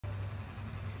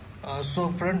So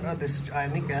friend, this is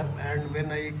ionic app, and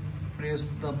when I press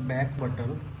the back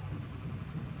button,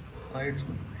 it's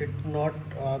not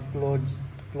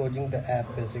closing the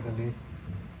app basically.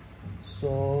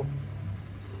 So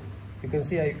you can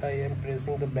see I am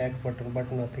pressing the back button,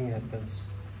 but nothing happens.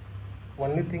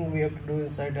 Only thing we have to do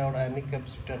inside our ionic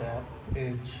capacitor app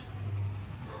is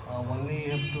only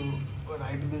you have to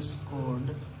write this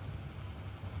code.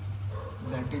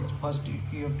 That is, first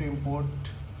you have to import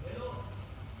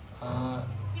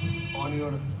on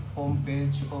your home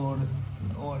page or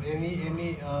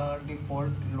any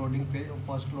default loading page or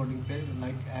first loading page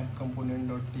like app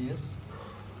component.ts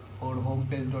or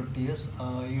homepage.ts.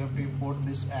 You have to import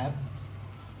this app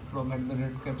from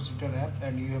 @capacitor app,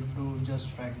 and you have to just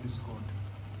write this code.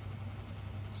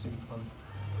 Simple.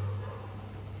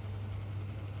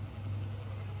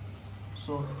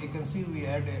 So you can see we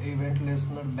add event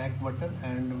listener back button,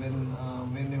 and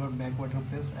whenever back button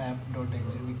press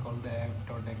app.exit, we call the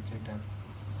app.exit app.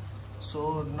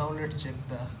 So now let's check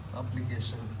the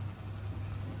application.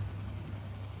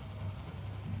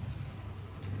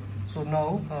 So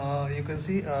now you can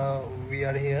see we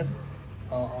are here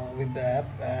with the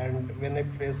app, and when I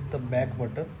press the back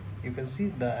button, you can see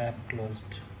the app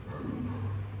closed.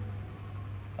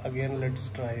 Again, let's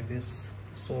try this.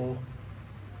 So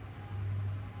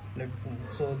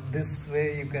this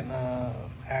way you can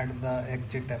add the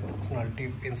exit app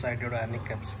functionality inside your ionic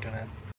capacitor app.